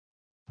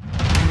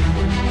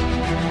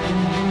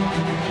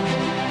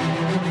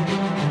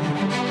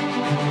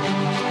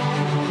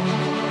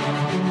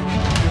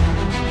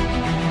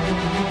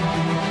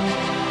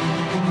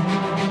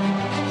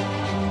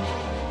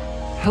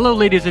Hello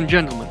ladies and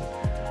gentlemen.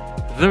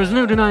 There is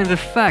no denying the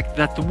fact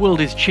that the world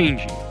is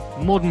changing.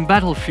 Modern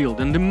battlefield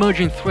and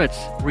emerging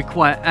threats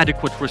require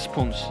adequate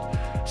response.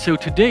 So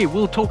today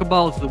we'll talk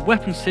about the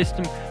weapon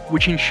system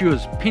which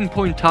ensures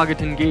pinpoint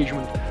target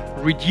engagement,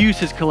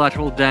 reduces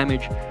collateral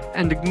damage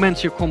and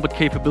augments your combat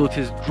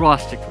capabilities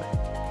drastically.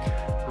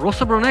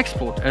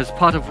 Rosoboronexport, as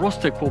part of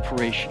Rostec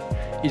Corporation,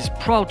 is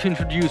proud to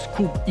introduce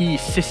KYB-E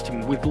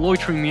System with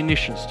loitering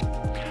munitions.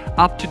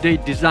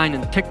 Up-to-date design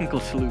and technical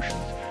solutions,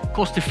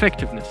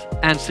 cost-effectiveness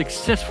and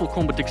successful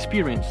combat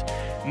experience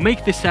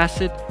make this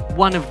asset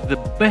one of the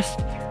best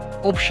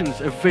options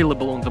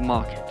available on the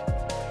market.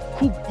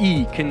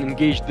 KYB-E can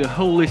engage the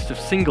whole list of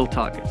single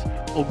targets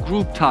or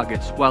group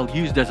targets while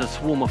used as a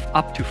swarm of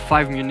up to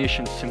 5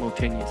 munitions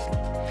simultaneously.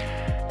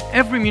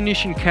 Every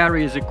munition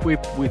carrier is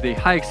equipped with a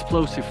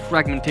high-explosive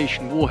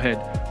fragmentation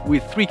warhead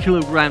with 3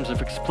 kilograms of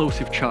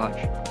explosive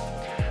charge.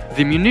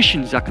 The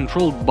munitions are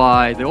controlled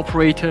by the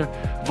operator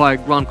via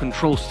ground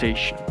control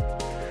station,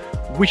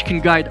 which can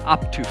guide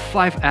up to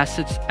 5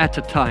 assets at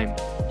a time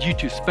due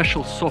to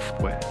special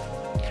software.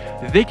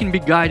 They can be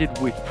guided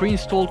with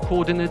pre-installed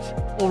coordinates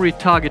or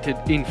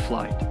retargeted in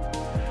flight.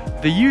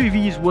 The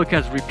UAVs work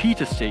as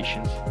repeater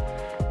stations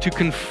to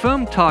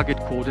confirm target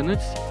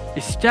coordinates,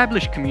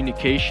 establish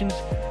communications,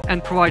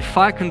 and provide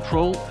fire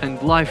control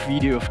and live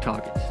video of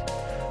targets.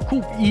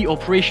 KYB-E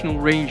operational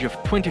range of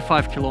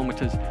 25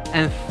 kilometers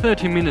and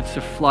 30 minutes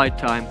of flight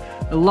time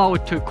allow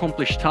it to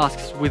accomplish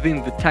tasks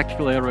within the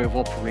tactical area of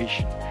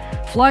operation.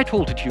 Flight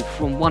altitude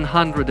from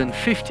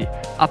 150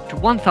 up to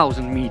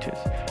 1000 meters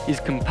is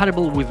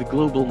compatible with the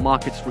global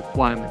market's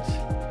requirements.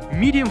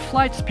 Medium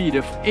flight speed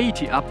of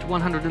 80 up to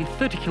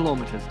 130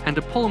 kilometers and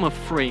a polymer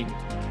frame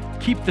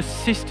keep the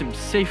system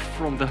safe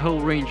from the whole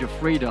range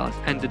of radars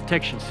and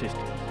detection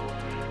systems.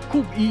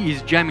 KYB-E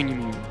is jamming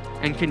immune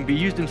and can be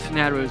used in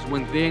scenarios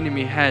when the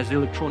enemy has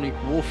electronic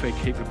warfare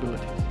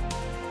capabilities.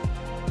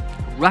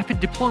 Rapid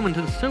deployment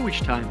and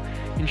stowage time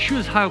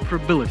ensures high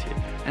operability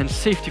and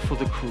safety for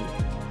the crew.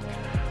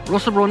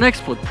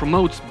 Rosoboronexport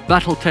promotes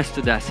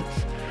battle-tested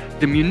assets.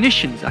 The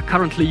munitions are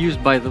currently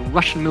used by the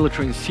Russian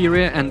military in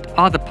Syria and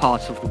other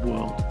parts of the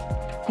world.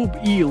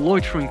 KYB-E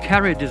loitering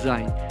carrier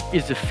design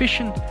is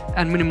efficient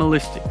and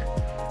minimalistic.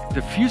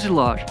 The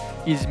fuselage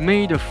is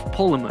made of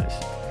polymers.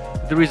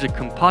 There is a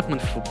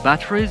compartment for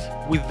batteries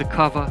with the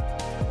cover,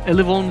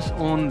 elevons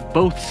on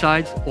both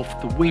sides of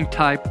the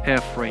wing-type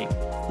airframe,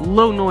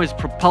 low-noise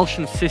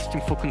propulsion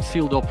system for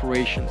concealed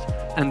operations,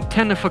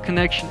 antenna for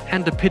connection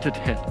and a pitted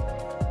head.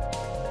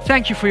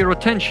 Thank you for your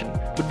attention,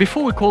 but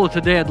before we call it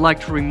a day, I'd like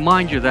to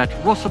remind you that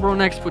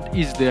Rosoboronexport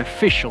is the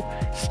official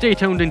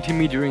state-owned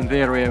intermediary in the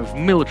area of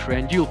military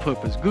and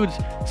dual-purpose goods,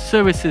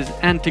 services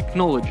and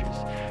technologies.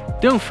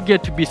 Don't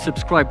forget to be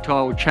subscribed to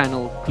our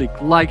channel,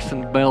 click likes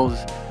and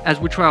bells as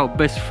we try our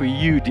best for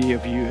you, dear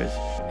viewers,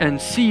 and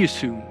see you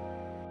soon.